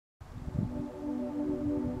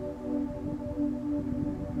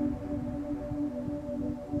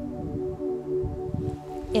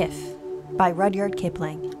If by Rudyard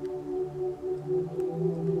Kipling.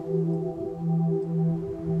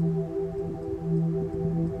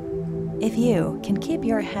 If you can keep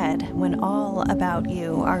your head when all about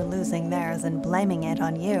you are losing theirs and blaming it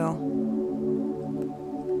on you,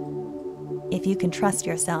 if you can trust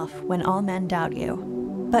yourself when all men doubt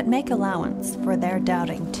you, but make allowance for their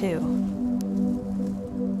doubting too,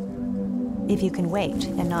 if you can wait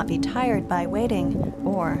and not be tired by waiting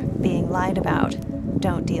or being lied about,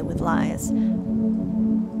 don't deal with lies,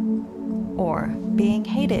 or being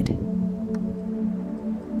hated,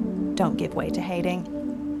 don't give way to hating.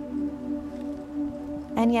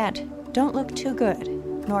 And yet, don't look too good,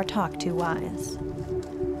 nor talk too wise.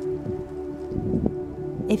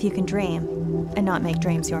 If you can dream, and not make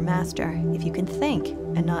dreams your master, if you can think,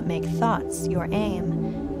 and not make thoughts your aim,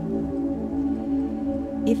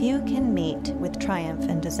 if you can meet with triumph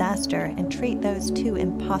and disaster, and treat those two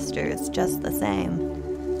impostors just the same,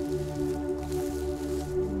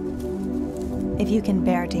 if you can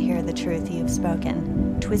bear to hear the truth you've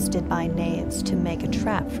spoken, twisted by knaves to make a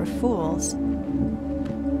trap for fools,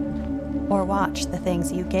 or watch the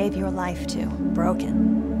things you gave your life to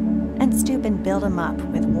broken, and stoop and build 'em up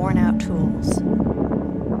with worn-out tools.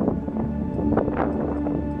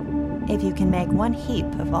 If you can make one heap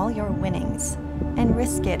of all your winnings, and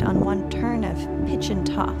risk it on one turn of pitch and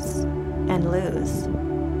toss, and lose,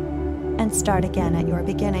 and start again at your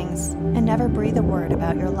beginnings, and never breathe a word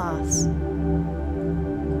about your loss.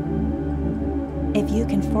 If you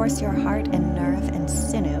can force your heart and nerve and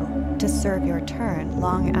sinew to serve your turn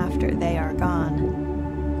long after they are gone,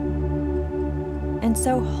 and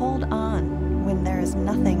so hold on when there is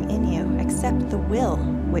nothing in you except the will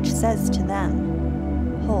which says to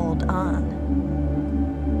them, hold on.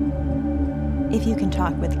 If you can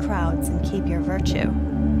talk with crowds and keep your virtue,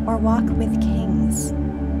 or walk with kings,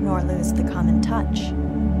 nor lose the common touch.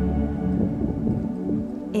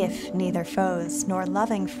 If neither foes nor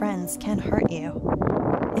loving friends can hurt you,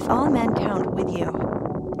 if all men count with you,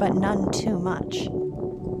 but none too much,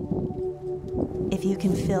 if you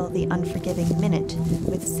can fill the unforgiving minute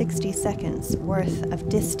with 60 seconds worth of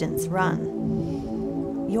distance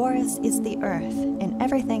run, yours is the earth and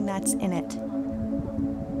everything that's in it.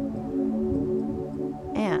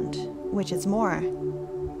 And, which is more,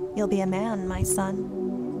 you'll be a man, my son.